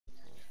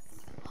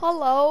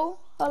Hello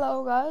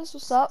guys,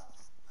 what's up?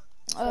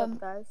 What's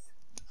up, guys?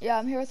 Yeah,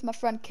 I'm here with my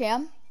friend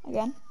Cam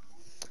again.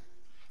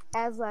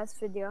 As last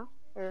video,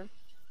 or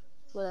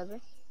whatever.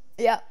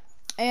 Yeah,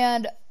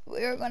 and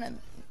we're gonna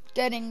be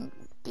getting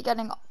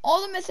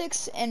all the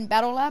mythics in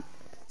Battle Lab.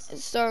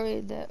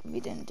 Sorry that we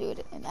didn't do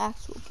it in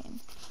actual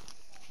game.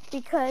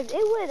 Because it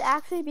would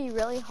actually be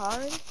really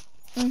hard.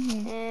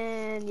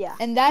 And yeah.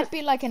 And that'd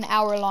be like an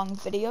hour-long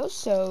video,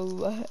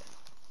 so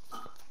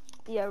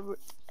Yeah,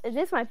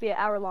 this might be an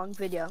hour-long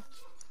video.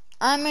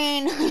 I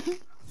mean,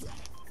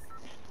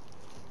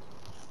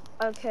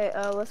 okay,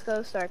 let's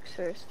go Starks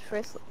first.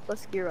 First,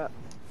 let's gear up.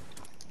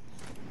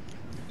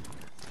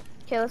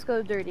 Okay, let's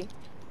go dirty.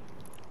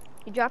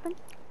 You dropping?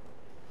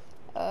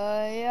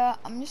 yeah,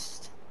 I'm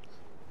just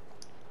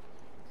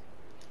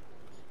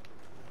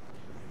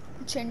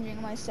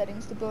changing my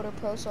settings to Builder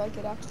Pro so I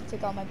could actually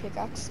take out my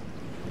pickaxe.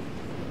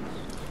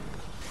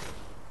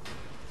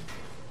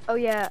 Oh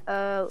yeah,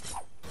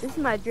 this is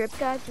my drip,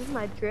 guys. This is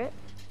my drip.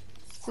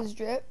 This is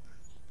drip.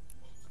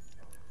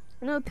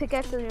 I know the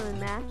pickaxe doesn't really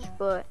match,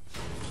 but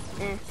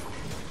eh.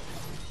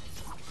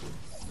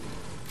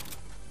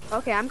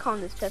 Okay, I'm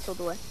calling this chest all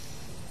the way.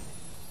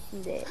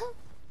 I'm dead.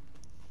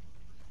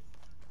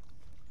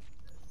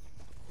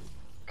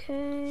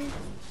 Okay.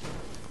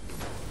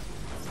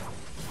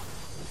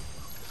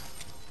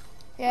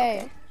 Yay.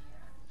 Okay.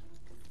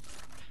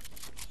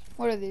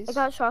 What are these? I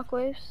got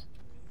shockwaves.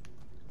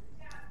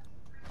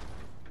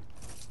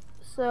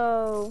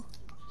 So,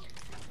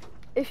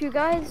 if you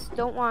guys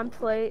don't want to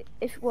play,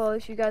 if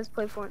you guys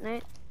play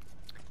Fortnite,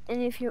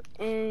 and if you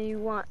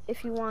want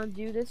to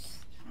do this,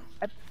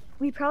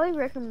 we probably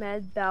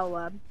recommend Battle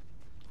Lab.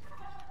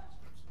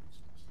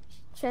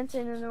 Since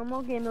in a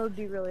normal game it would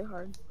be really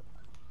hard.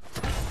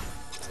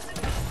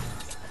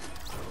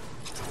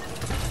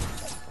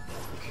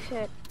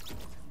 Okay.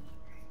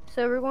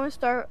 So we're going to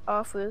start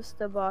off with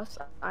the boss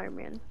Iron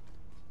Man.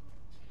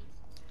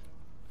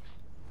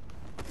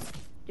 Do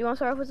you want to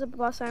start off with the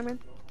boss Iron Man?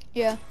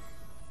 Yeah.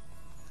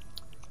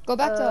 Go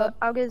back to.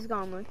 I'll get his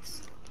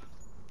gauntlets.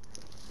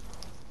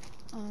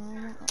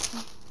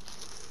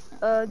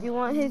 Do you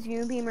want his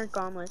Unibeam or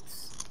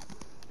gauntlets?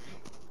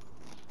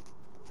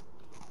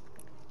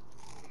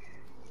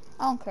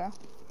 I don't care.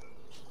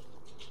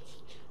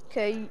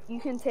 Okay, you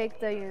can take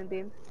the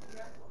Unibeam.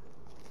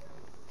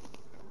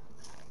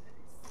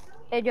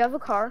 Hey, do you have a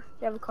car? Do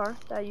you have a car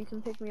that you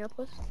can pick me up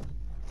with?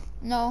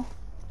 No.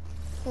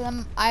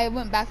 Cause I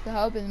went back to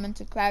hub and went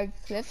to Crag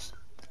Cliffs.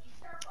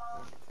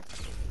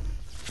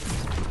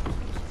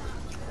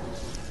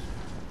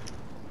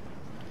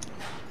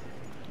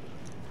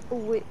 Oh,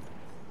 wait.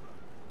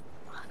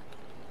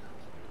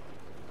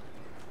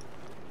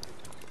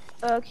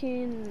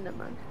 Okay, never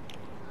mind.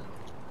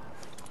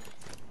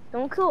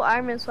 Don't kill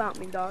Iron Man without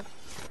me, dog.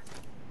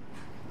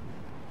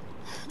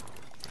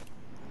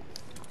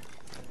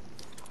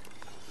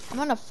 I'm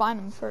gonna find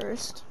him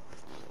first.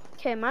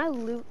 Okay, my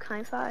loot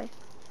kind of high.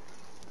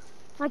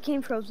 My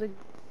game frozen.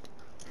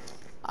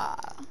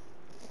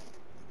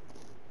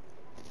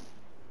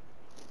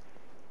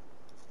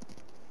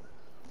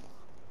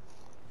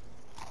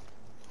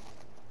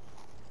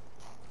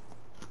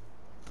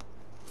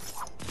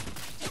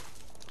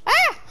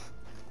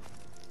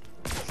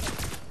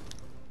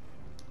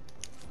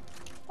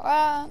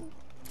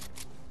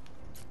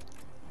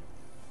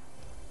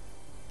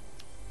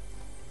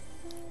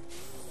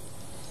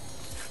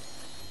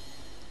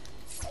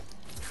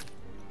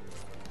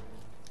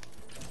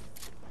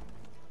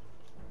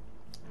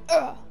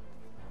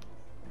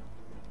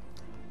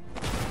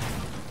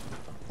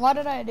 Why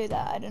did I do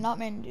that? I did not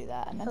mean to do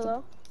that. I meant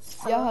Hello?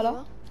 To... Yeah,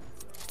 hello?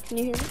 Can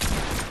you hear me?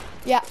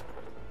 Yeah.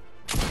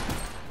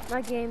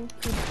 My game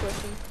keeps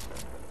glitching.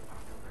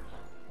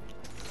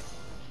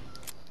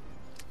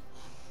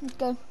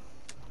 Okay.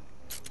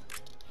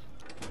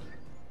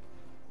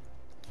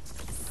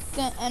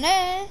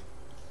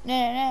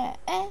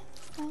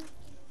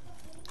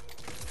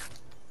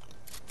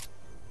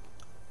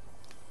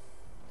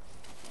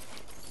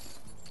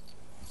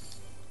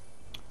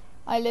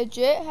 I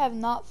legit have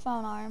not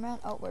found Iron Man.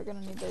 Oh, we're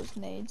gonna need those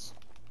nades.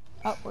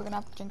 Oh, we're gonna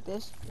have to drink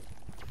this.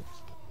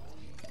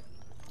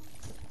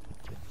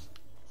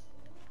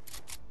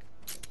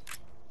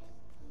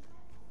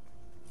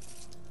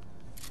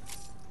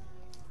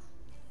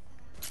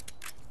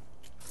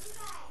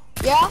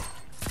 Yeah?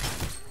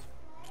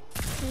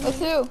 With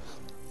who?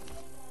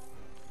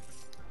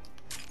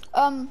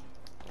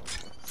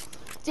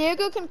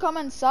 Diego can come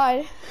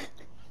inside.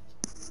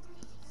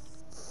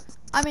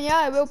 I mean, yeah,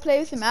 I will play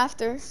with him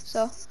after,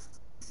 so.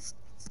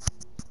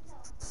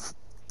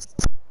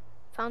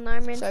 Found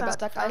Iron Man. Sorry about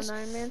that, guys. Found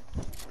Iron Man.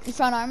 You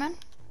found Iron Man?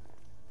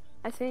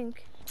 I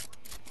think.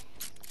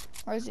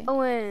 Where is he?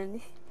 Oh,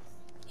 and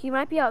he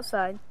might be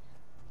outside.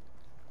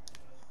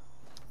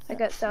 I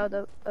got out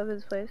of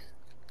his place.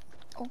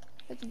 Oh,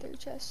 legendary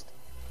chest.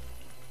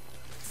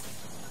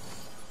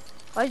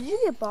 Why did you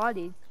get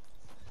bodied?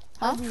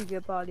 Huh? How did you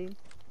get bodied?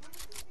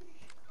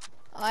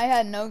 I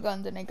had no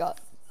guns and I got,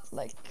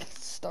 like,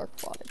 Stark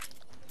bodied.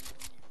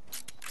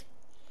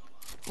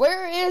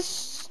 Where is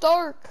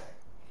Stark?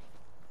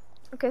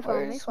 Okay,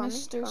 follow me, Where's follow me,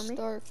 Mr. follow me.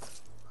 Stark?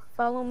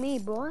 Follow me,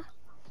 boy.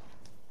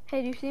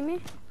 Hey, do you see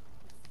me?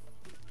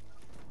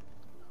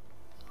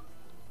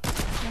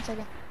 1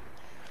 second.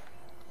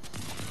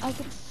 I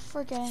keep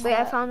forgetting. Wait,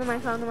 I that. found him, I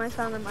found him, I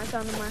found him, I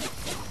found him.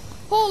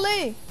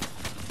 Holy!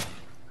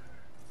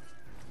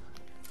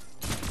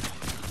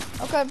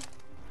 Okay.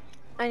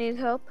 I need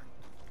help.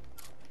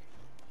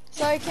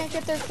 Sorry, I can't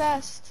get there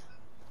fast.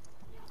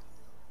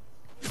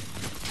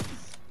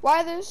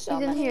 Why there's so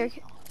He's in many? here.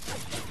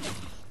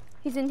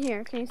 He's in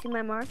here. Can you see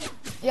my mark?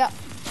 Yeah.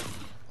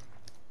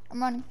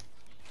 I'm running.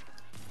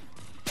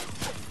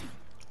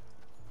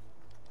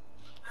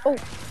 Oh.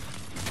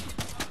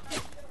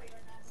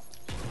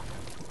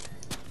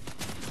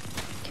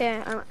 Okay,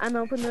 I'm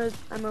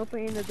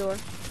opening the door.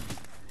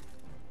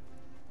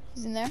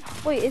 He's in there.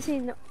 Wait, is he?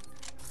 No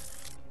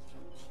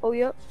oh,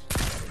 yep.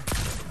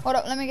 Hold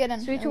up, let me get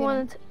in. 3, 2,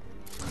 1.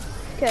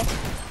 Okay.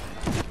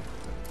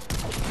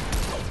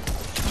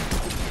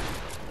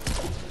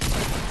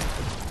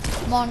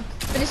 Come on,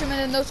 finish him and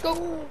then let's go.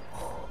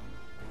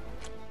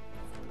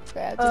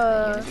 Okay, I have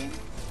to play Unity.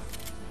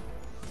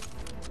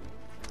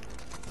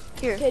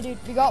 Here. Okay,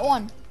 dude, we got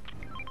one.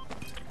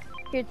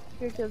 Here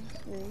to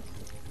me.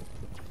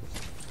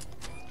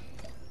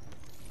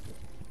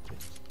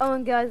 Oh,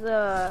 and guys,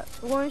 I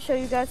want to show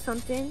you guys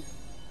something.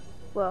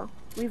 Well,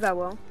 Levi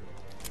will.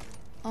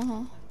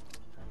 Uh-huh.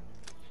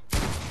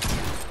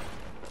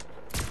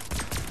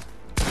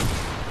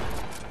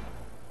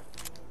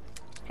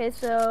 Okay,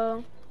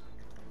 so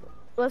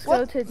let's What?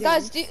 go to Dooms.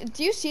 Guys,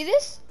 do you see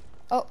this?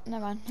 Oh,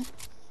 never mind.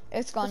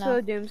 It's gone Let's now.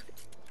 go to Dooms.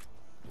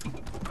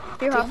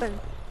 Here, hop in.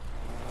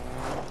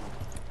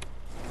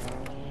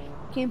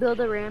 Can you build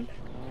a ramp?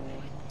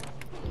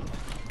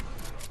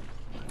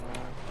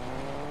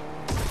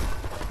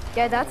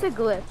 Yeah, that's a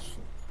glitch.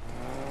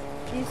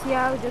 Do you see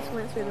how it just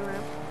went through the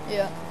ramp?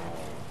 Yeah.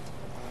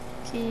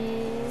 Keep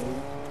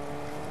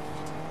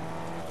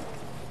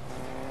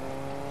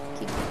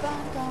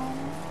on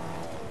going.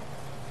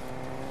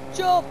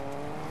 Jump!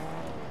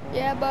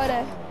 Yeah,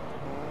 buddy.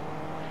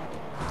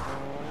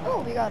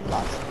 Oh, we got a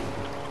lot of speed.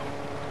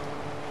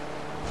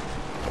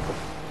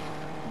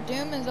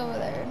 Doom is over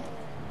there.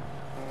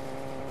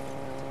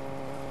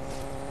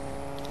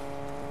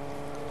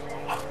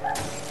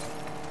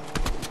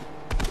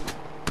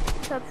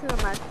 Stop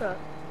shooting my truck.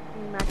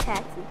 My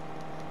taxi.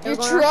 Your We're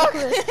going truck? off the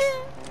cliff.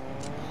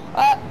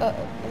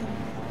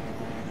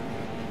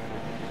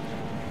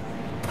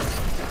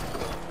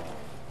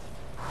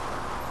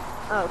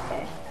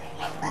 Okay.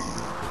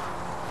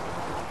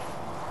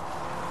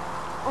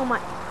 Oh my.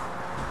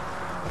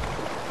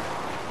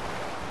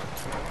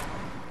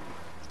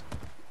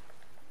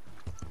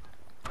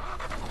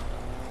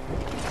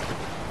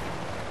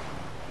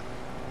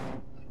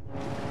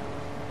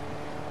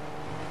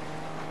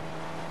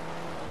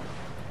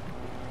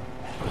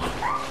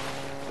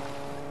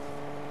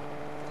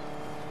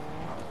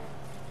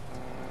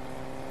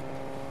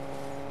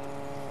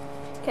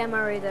 Okay, I'm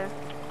already there.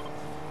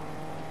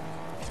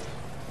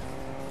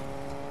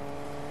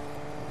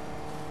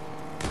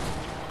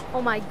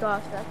 Oh my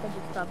gosh, that could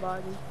just got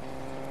body.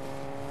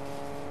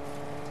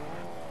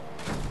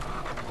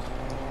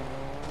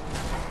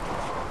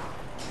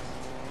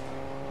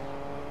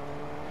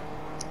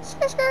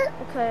 Skirt.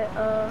 Okay,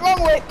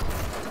 Wrong way.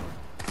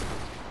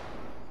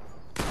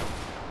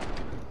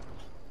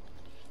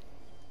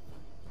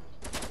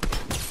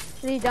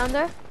 is he down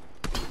there?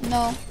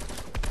 No.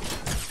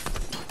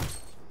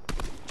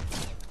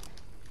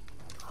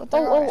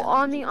 Oh,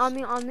 on me.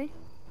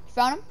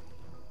 Found him?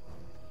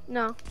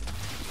 No.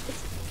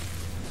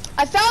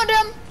 I found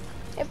him!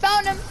 I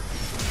found him!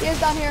 He is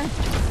down here.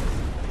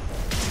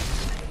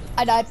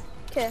 I died.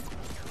 Okay.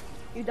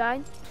 You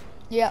died?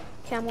 Yeah.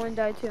 Cameron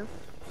died too.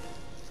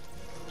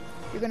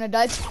 You're gonna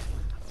die.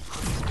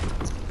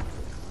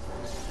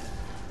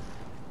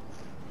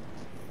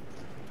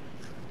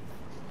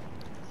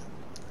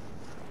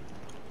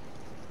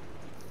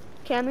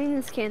 Cameron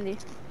is candy.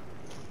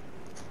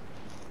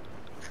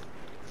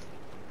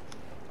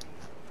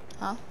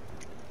 Huh?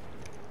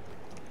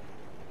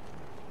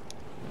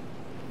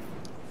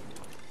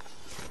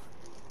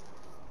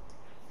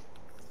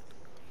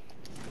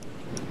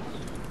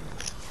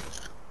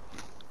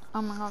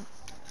 Oh my god.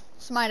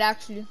 This might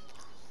actually.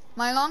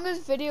 My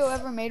longest video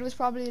ever made was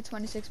probably a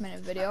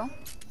 26-minute video.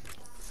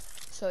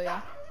 So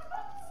yeah.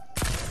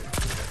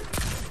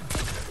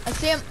 I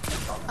see him.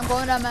 I'm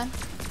going down, man.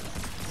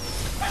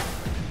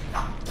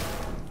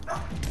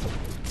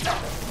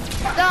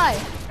 Die!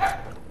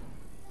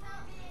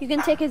 You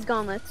can take his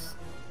gauntlets.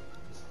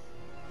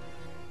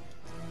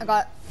 I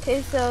got.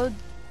 Okay, so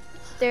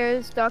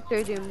there's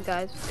Dr. Doom,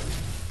 guys.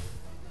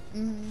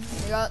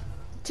 We got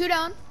 2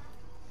 down.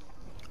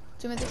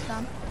 2 mythics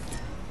down.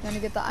 Gonna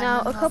get the Now,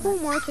 iron a couple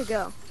helmet. more to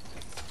go.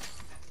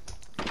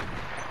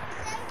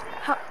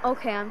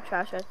 Okay, I'm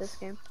trash at this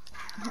game.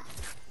 Oh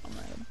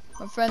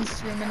my friend's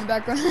screaming in the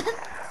background.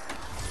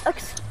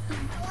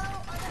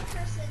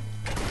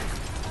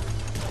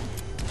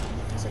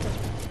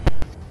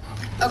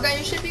 Okay,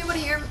 you should be able to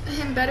hear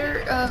him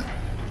better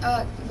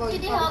Well,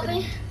 Can you probably help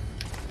me?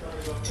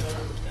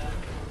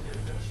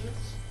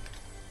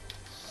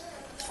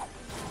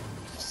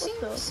 Sing,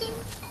 the- sing.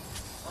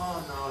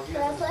 Oh no, you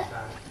Can I play?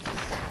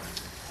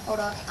 Hold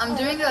on. I'm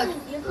doing a.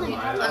 You're playing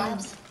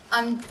Roblox.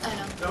 I know.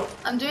 Nope.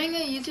 I'm doing a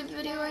YouTube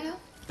video right now.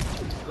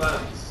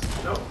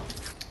 Nope.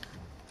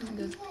 I'm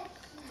good.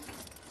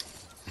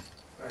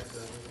 Right,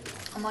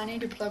 I might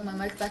need to plug my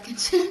mic back in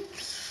soon.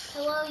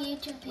 Hello,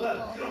 YouTube people.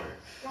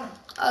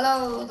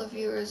 Hello, all the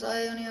viewers.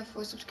 I only have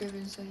 4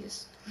 subscribers, so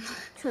yes.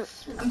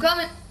 I'm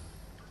coming.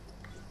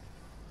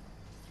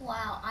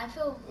 Wow, I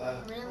feel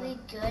really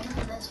good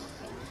for this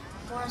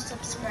 4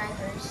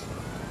 subscribers.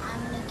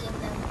 I'm gonna give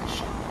them a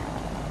shout.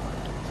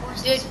 4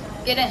 Dude,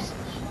 subscribers. get in.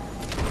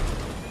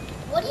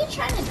 What are you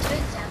trying to do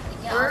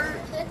exactly? Get all We're-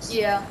 the mythics?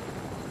 Yeah.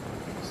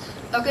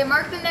 Okay,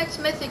 mark the next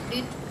mythic,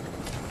 dude.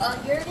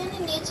 You're gonna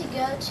need to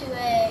go to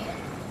a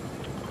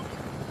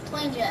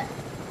plane jet.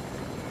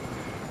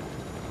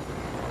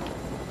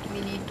 We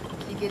need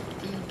to get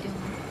the Doom.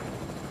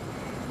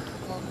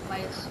 Well,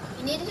 Midas.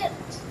 You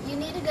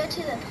need to go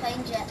to the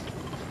plane jet.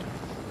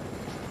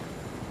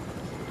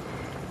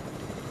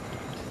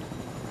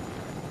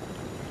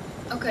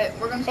 Okay,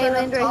 we're gonna Hey, start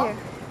land up right top. here.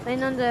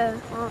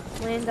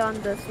 Land on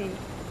the scene.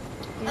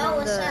 You know, Oh,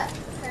 what's the up,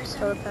 person?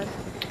 helipad.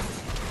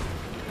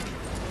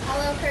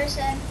 Hello,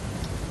 person.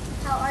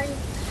 How are you?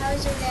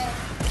 How's your day?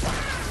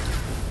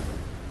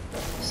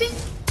 Sing,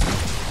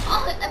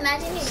 Oh,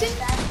 imagine you did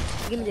that.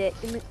 Give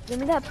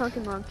me that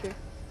pumpkin launcher.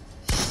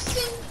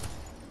 sing,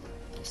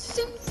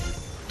 sing,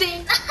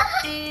 ding.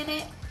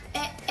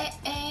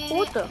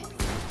 What the?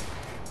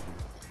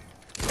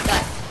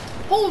 God.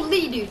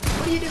 Holy dude,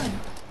 what are you doing?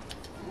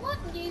 What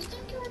do you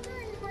think you were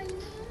doing?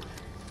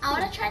 I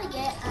want to try to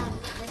get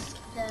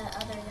the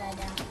other guy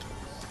down.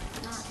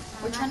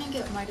 We're trying to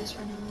get Midas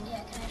right now.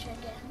 Yeah, can I try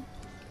to get him?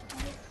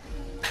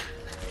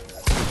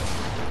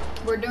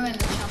 We're doing the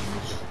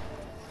challenge.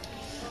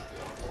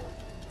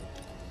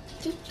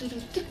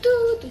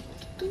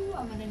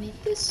 I'm gonna need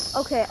this.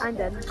 Okay, I'm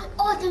dead.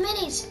 Oh, the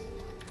minis.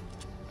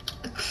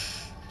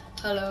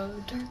 Hello,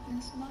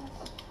 darkness,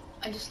 motherfucker.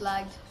 I just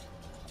lagged.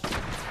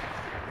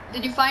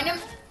 Did you find him?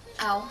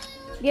 Ow.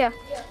 Yeah.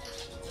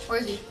 Where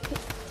is he?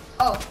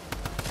 Oh.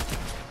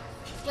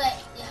 Wait,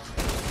 yeah.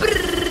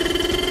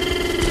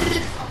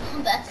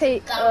 Oh, Hey,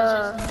 that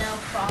was just no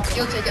problem.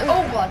 You'll take it.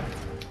 Oh god.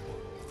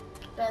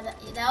 Bro,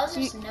 that was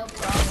just no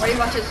problem. Ready,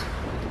 watch this.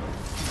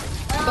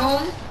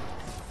 Boom.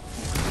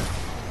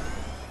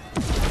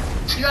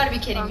 You gotta be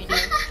kidding me, dude.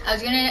 I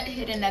was gonna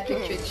hit an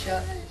epic trick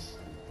shot.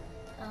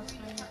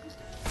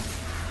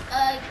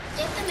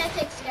 Get the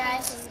mythics,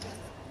 guys.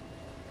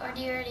 Or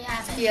do you already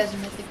have it? He has a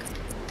mythic.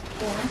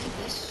 Oh, look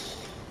at this.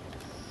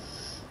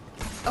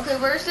 Okay,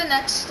 where's the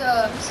next,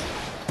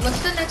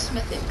 what's the next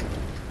mythic?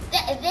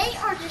 They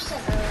are just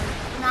like,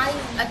 not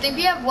even I think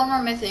we have one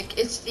more mythic.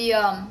 It's the,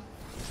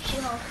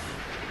 She-Hulk.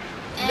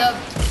 the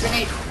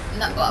grenade.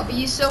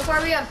 No, so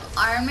far we have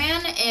Iron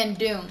Man and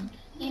Doom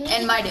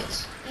and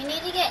Midas. You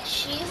need to get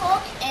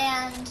She-Hulk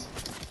and...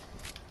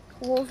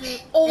 Wolverine.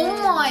 Oh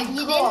my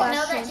You didn't god.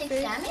 know that takes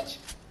damage?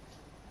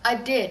 I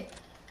did.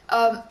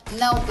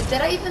 Now,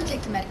 did I even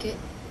take the medkit?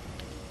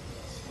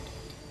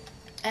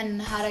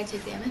 And how did I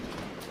take damage?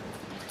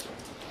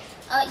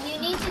 You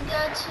need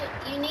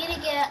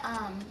to get,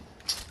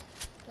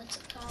 what's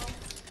it called?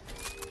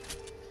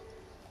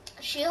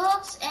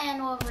 She-Hulks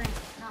and Wolverine.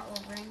 Not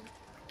Wolverine.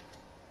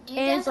 Do you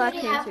And guys Black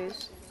already have-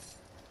 Panthers.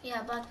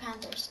 Yeah, Black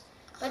Panthers.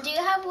 But do you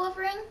have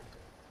Wolverine?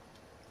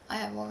 I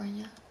have Wolverine,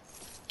 yeah.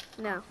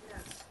 No.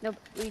 Nope,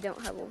 we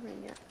don't have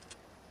Wolverine yet.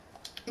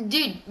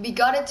 Dude, we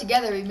got it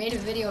together. We made a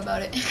video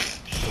about it.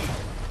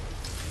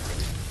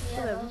 Yeah,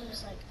 Whatever. those are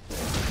just like...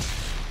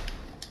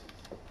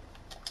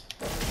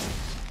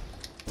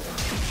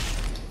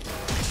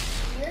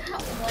 You're at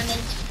 1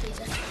 HP,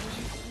 that's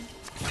amazing.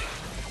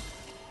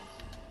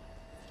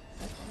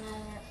 Okay, now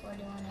you're at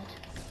 41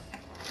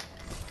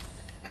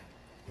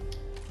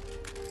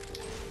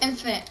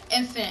 HP.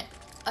 Infinite.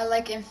 I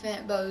like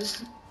infinite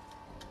bows.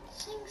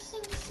 Sing,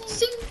 sing, sing.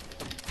 Sing.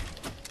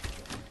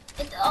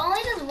 It only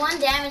does 1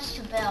 damage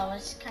to Bill,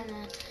 which kind of...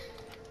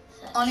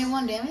 Only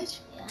 1 damage?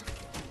 Yeah,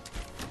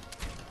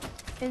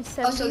 And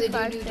Oh, so they do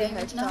 75 do to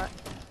damage now? headshot.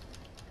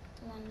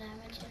 1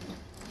 damage.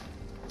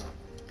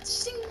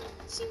 Sing,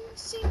 sing,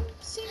 sing,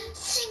 sing.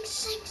 Sing,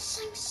 sing,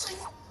 sing, sing.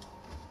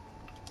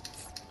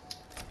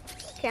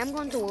 Okay, I'm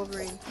going to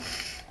Wolverine.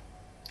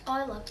 Oh,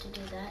 I love to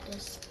do that.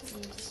 Just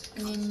these.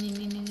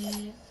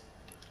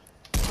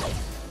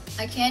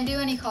 I can't do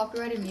any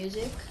copyrighted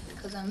music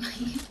because I'm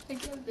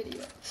making a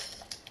video.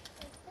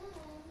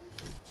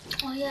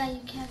 Oh yeah, you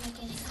can't make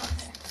any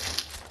color.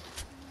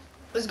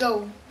 Let's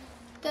go.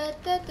 Da,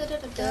 da, da, da, da,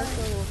 da. That's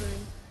for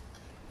Wolverine.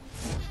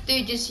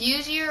 Dude, just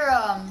use your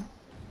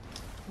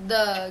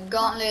the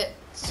gauntlet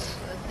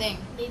thing.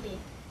 BB.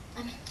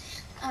 I mean,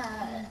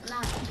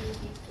 not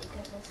BB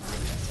because it's not the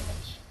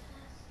Switch.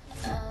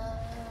 I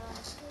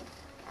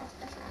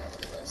forgot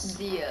what it was.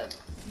 The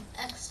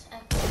X.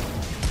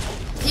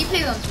 he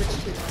plays on Switch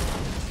too.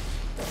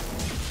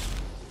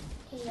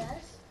 He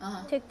does?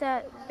 Take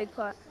that big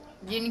pot.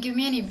 You didn't give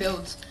me any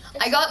builds.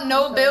 I got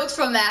no build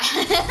from that.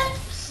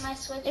 My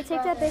Switch Hey,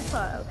 take that big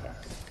pot. Okay.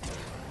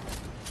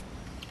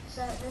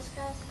 So this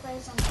guy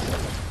plays on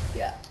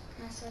Yeah.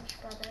 my Switch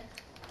brother.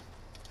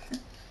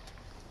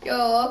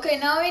 Yo, okay,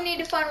 now we need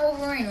to find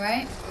Wolverine,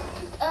 right?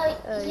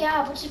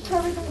 Yeah, but you're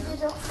probably gonna be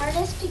the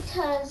hardest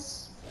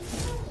because,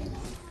 you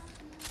know.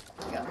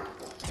 Yeah.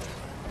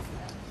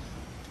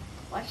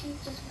 Why don't you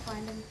just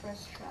find him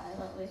first try?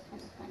 That way,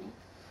 kind of funny.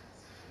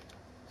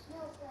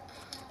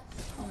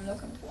 I'm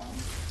looking for him.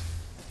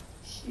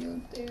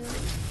 Shoot there.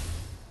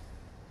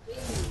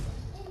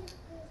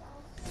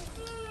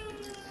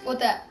 What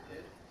that?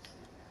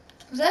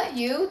 Was that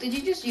you? Did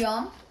you just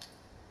yawn?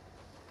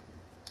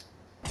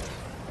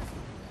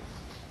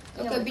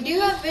 Okay, we do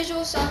have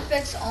visual sound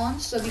effects on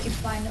so we can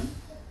find them.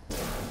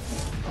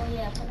 Oh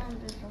yeah, put on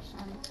visual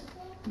sound.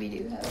 We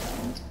do have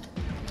them.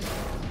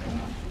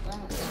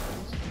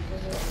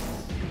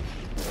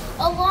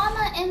 A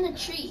llama in the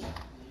tree.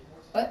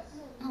 What?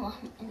 A llama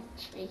in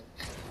the tree.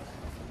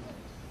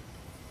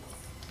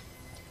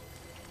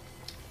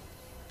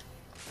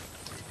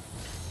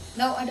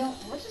 No, I don't.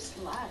 What is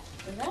lag?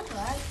 Is that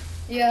lag?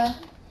 Yeah.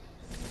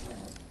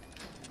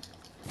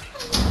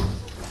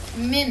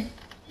 Min.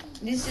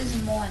 This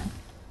is Mon.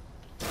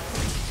 No,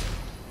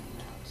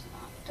 it's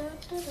not.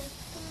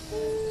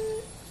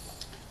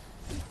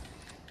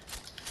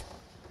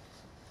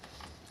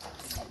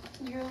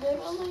 You're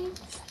literally.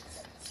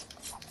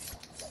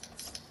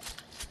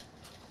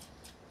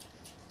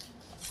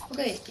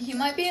 Okay, he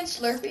might be in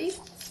Slurpee.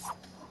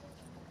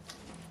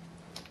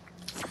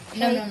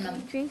 No, no, no.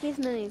 Drink these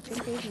minis.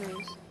 Drink these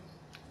minis.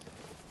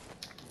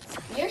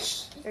 Your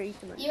Or eat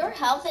them. your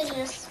health is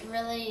just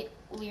really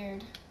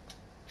weird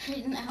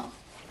right now.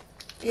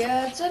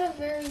 Yeah, it's at a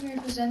very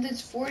weird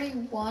percentage.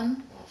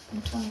 41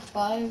 from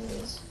 25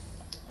 is.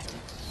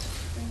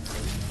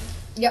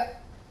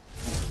 Yep.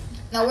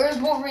 Now where's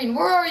Wolverine?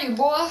 Where are you,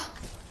 boy?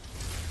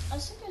 I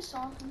think I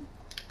saw him.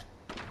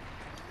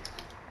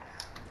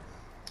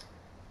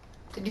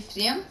 Did you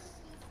see him?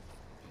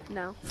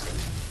 No.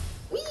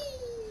 Whee!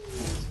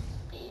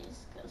 He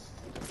just goes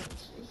to the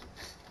tree.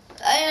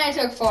 And I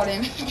took 4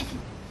 damage.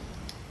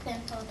 10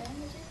 fall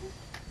damage, I think.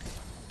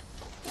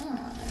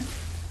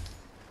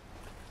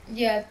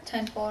 Yeah,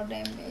 10 fall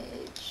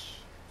damage.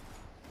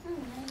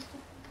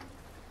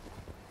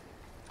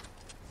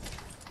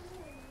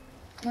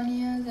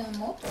 Money has a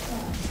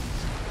multiplier.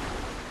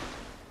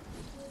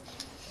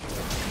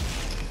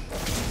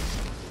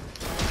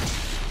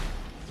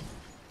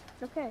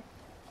 Okay.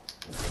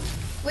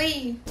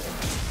 Wait.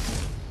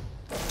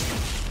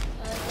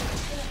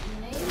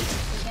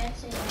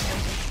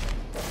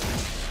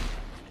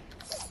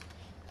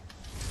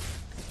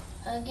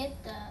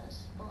 Get the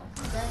spore.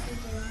 That is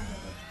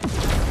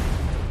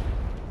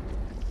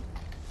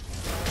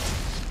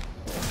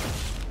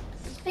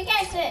the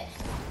pickaxe it.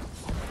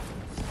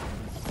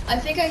 I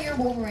think I hear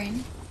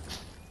Wolverine.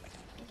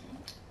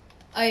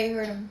 I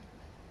heard him.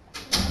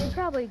 You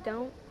probably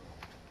don't.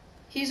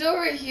 He's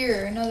over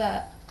here, I know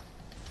that.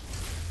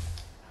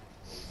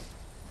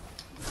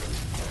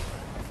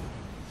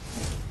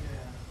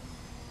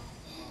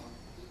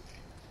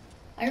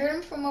 I heard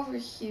him from over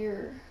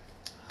here.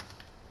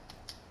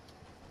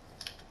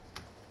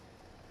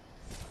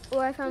 Oh,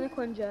 I found a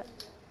Quinjet.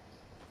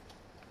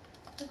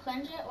 The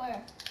Quinjet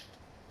where?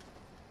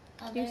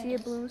 Oh, Do you there see it a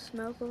is. bloom of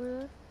smoke over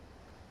there?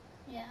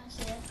 Yeah, I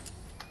see it.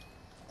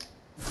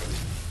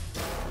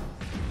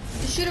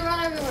 You should have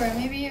run everywhere.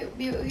 Maybe you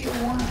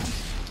warn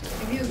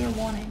us. Maybe you'll get a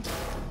warning.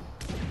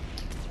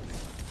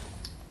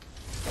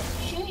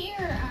 Shoot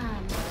your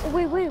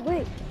Oh,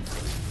 wait.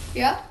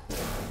 Yeah?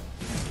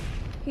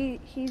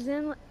 He's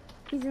in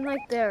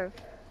like there.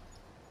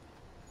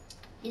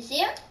 You see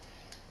him?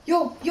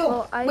 Yo,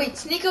 Well, wait,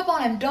 sneak up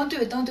on him. Don't do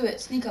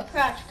it. Sneak up.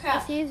 Crouch, I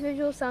crouch. see his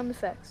visual sound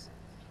effects.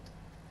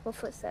 Well,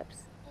 footsteps.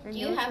 And Do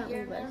you yours have not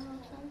your Levi's. visual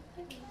sound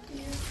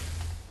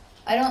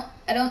effect?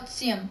 I don't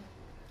see him.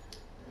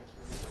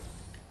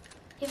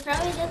 He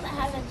probably doesn't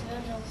have his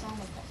visual sound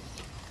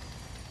effects.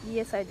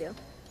 Yes, I do.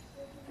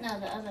 No,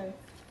 the other.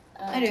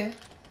 I do.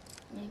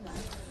 Levi.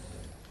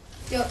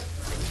 Yo,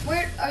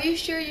 where are you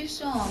sure you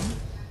saw him?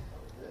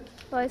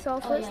 Well, I saw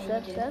Oh, yeah, you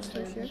footsteps, do. that's You for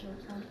do sure. visual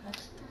sound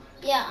effects.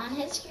 Yeah, on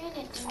his screen it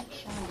didn't show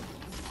anything.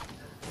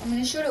 I mean,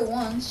 I showed it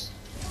once.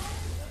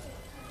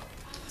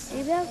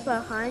 Maybe that's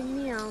behind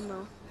me, I don't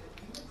know.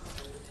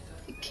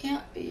 It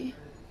can't be.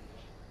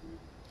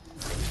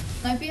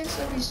 Might be in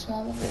Slippery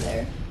Swamp over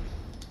there.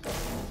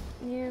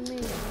 Yeah,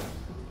 maybe.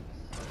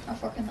 How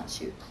far can that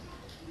shoot?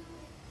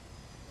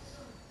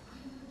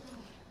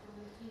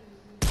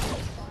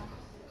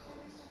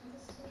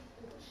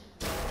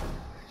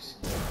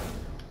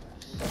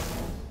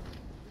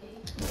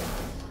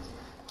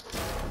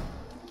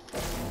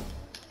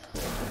 I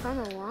found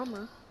a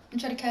llama. I'm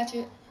trying to catch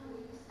it.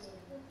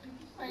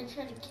 Are you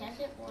trying to catch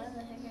it? Why the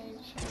heck are you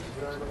trying?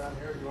 You wanna go down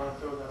here? You wanna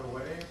throw that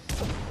away?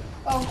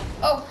 Oh!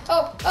 Oh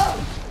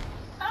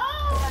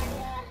my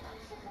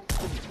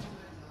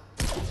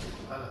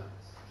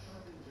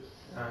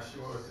god! She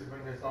wants to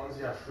bring this as long as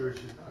you have food,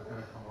 she's not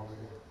gonna come over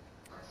here.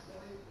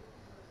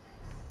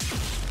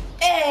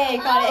 Hey,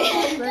 got it.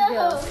 Good No,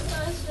 deal.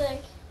 that was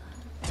sick.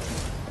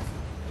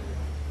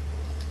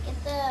 Get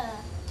the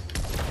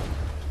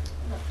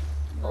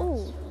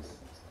Oh.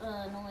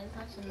 noise,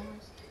 that's a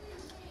noise.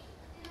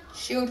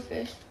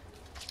 Shieldfish.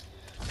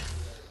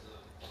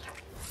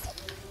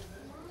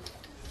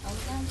 I was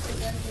going to go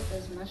get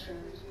those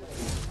mushrooms, but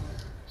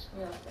it's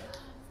real quick.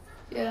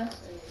 Yeah.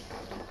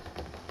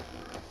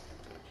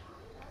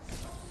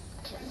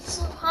 It's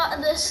so hot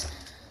in this.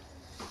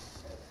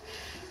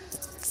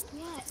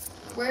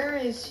 Where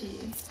is he?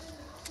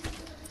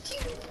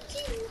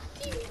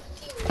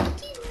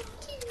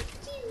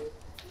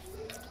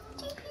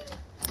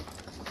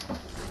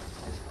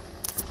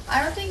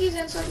 I don't think he's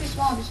in something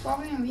small. He's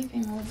probably in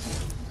Weeping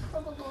Woods.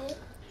 Probably.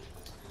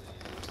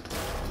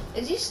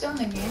 Is he still in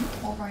the game,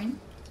 Wolverine?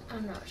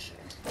 I'm not sure.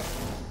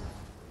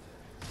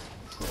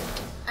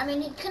 I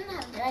mean, he couldn't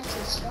have died to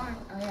the storm.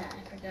 Oh yeah,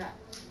 I forgot.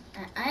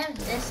 I have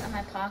this in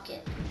my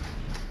pocket.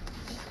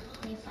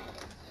 Let me find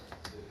it.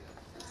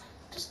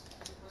 Just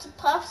it's a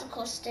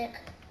popsicle stick.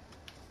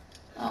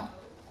 Oh.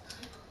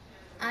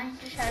 I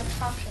just had a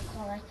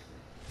popsicle like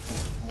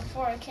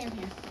before I came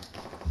here.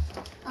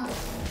 Oh.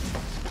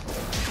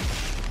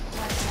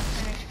 I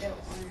finished it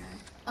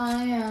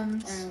I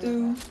am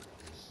Stu.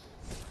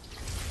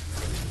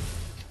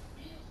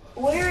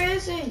 Where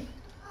is he?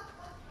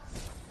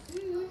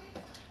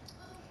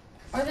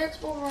 Where's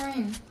the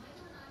Wolverine?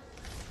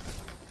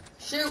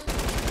 Shoot.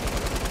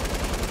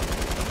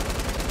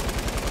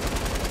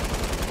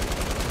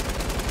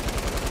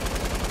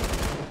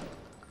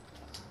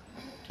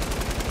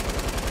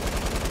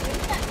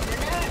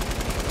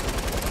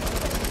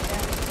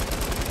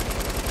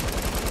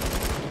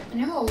 You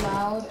know how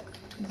loud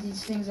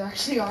these things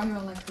actually are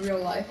in like real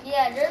life?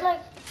 Yeah, they're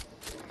like.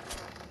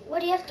 What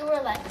do you have to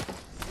wear like?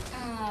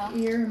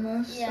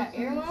 Earmuffs. Yeah,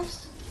 something.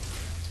 earmuffs.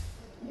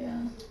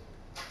 Yeah.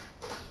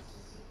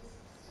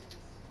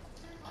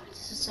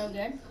 This is so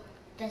good.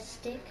 The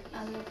stick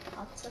on the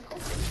popsicle.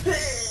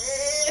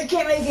 I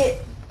can't make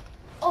it.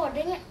 Oh,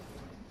 dang it.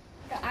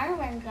 The Iron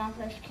Man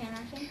gunfish can,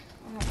 I think.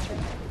 I'm not sure.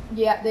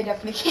 Yeah, they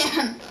definitely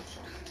can.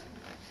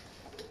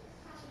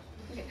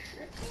 Okay,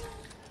 sure.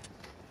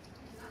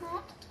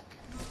 Huh?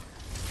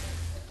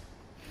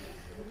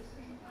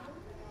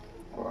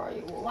 Where are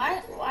you?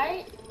 Why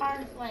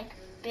aren't like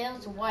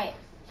bills white?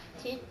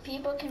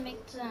 People can make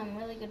some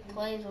really good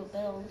plays with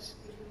bills.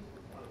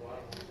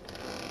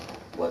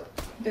 What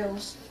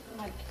bills?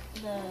 Like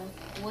the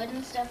wood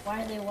and stuff,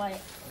 why are they white?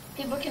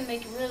 People can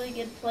make really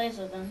good plays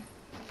with them.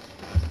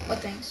 What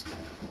things?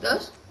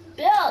 Those?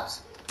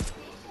 Bills!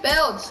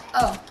 Builds.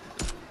 Oh,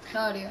 no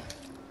idea.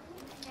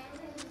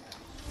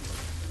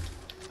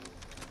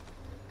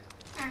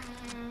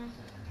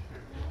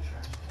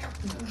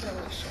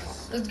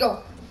 Delicious. Let's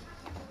go.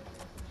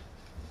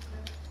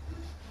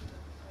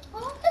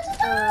 Oh, it's a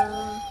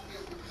dog!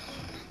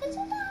 It's a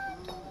dog!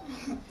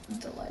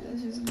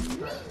 Delicious.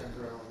 Trash cans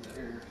are over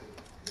here.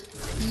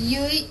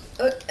 You eat.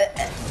 That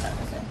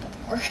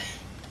doesn't work.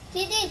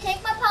 TD,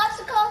 take my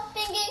popsicle,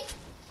 Bingy!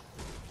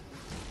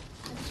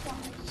 I just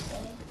wanted to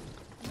say,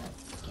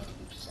 get it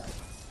yourself.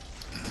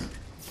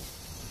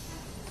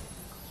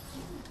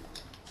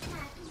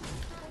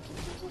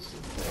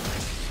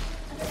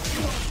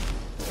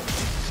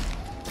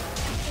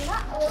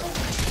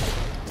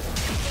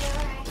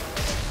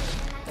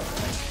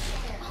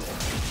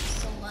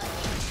 So much.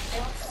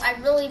 I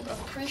really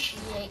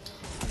appreciate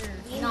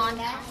your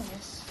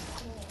non-kindness.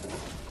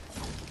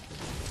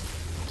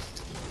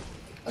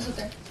 What's up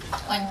there?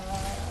 Fine.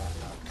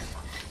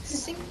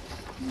 Sing.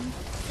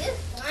 This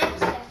slime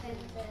stuff is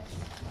this.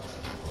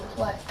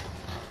 What?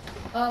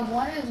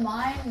 One is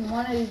mine, and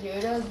one is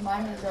Yoda's.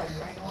 Mine is the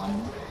green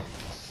one.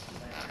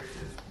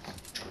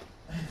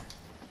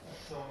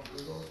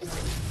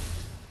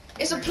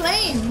 It's a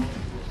plane.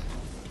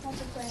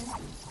 What's a plan?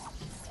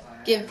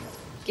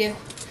 Give.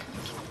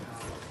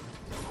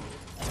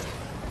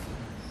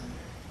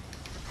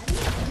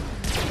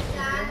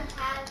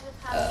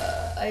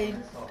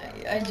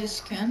 I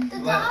just can. The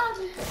dog!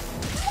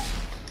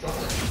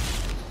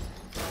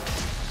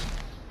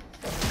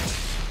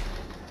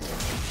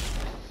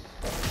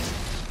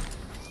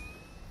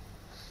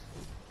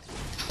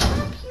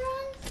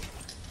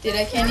 Dude,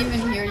 I can't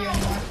even hear you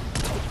anymore.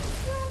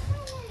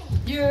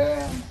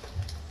 Yeah.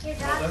 Your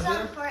dog's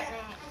on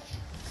Fortnite.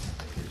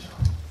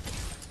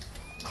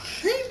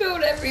 They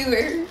build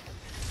everywhere.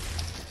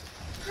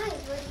 Hi,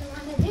 what do you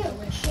want to do?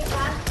 Your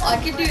dog's I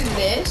could do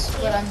this,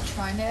 but I'm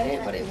trying to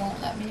edit, but it won't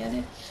let me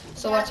edit.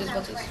 So watch this,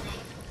 watch this.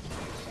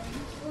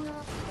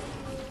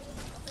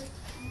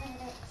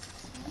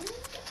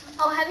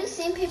 Oh, have you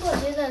seen people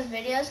do those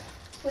videos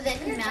where they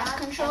can mouse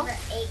control?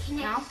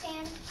 Mouse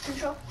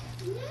control?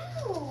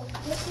 No,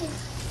 this is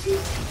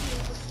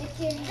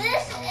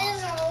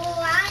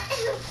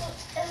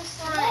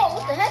right. Oh,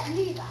 what the heck?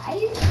 You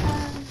guys?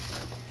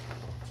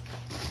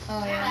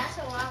 Oh yeah. That's a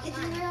lot of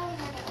fun.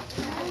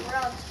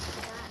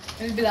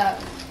 Maybe that.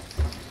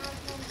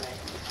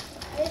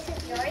 This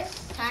is yours?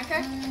 Time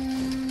card?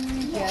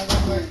 Yeah,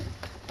 that'll work.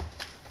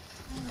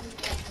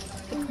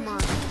 Come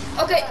on.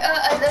 Okay,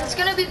 that's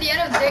gonna be the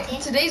end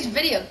of today's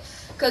video,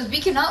 because we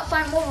cannot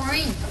find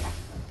Wolverine.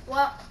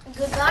 Well,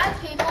 goodbye,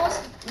 peoples.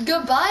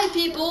 Goodbye,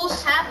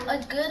 peoples. Have a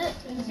good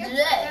day.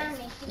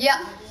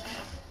 Yeah.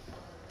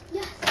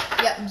 Yes.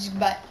 Yeah, just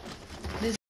goodbye.